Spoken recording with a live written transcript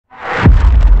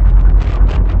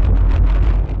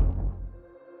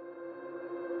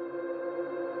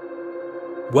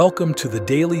Welcome to the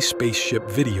Daily Spaceship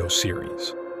video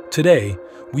series. Today,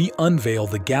 we unveil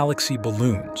the Galaxy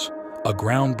Balloons, a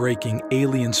groundbreaking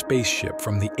alien spaceship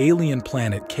from the alien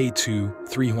planet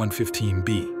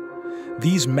K2-3115b.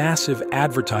 These massive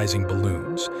advertising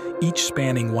balloons, each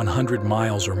spanning 100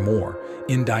 miles or more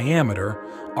in diameter,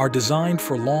 are designed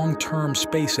for long-term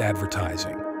space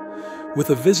advertising.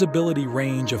 With a visibility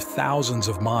range of thousands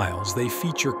of miles, they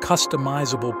feature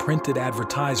customizable printed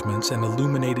advertisements and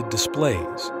illuminated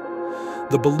displays.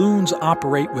 The balloons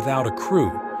operate without a crew,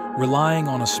 relying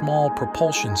on a small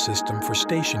propulsion system for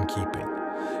station keeping.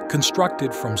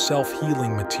 Constructed from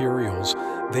self-healing materials,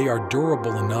 they are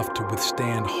durable enough to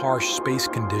withstand harsh space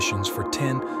conditions for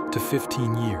 10 to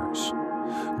 15 years.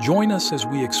 Join us as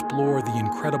we explore the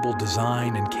incredible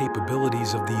design and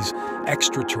capabilities of these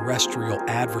extraterrestrial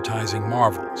advertising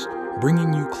marvels,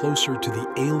 bringing you closer to the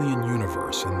alien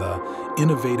universe and the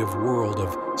innovative world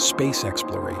of space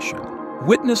exploration.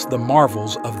 Witness the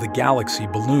marvels of the Galaxy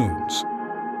Balloons.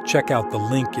 Check out the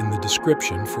link in the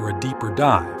description for a deeper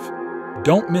dive.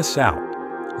 Don't miss out.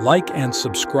 Like and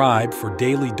subscribe for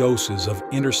daily doses of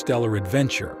interstellar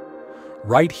adventure,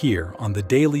 right here on the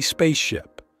Daily Spaceship.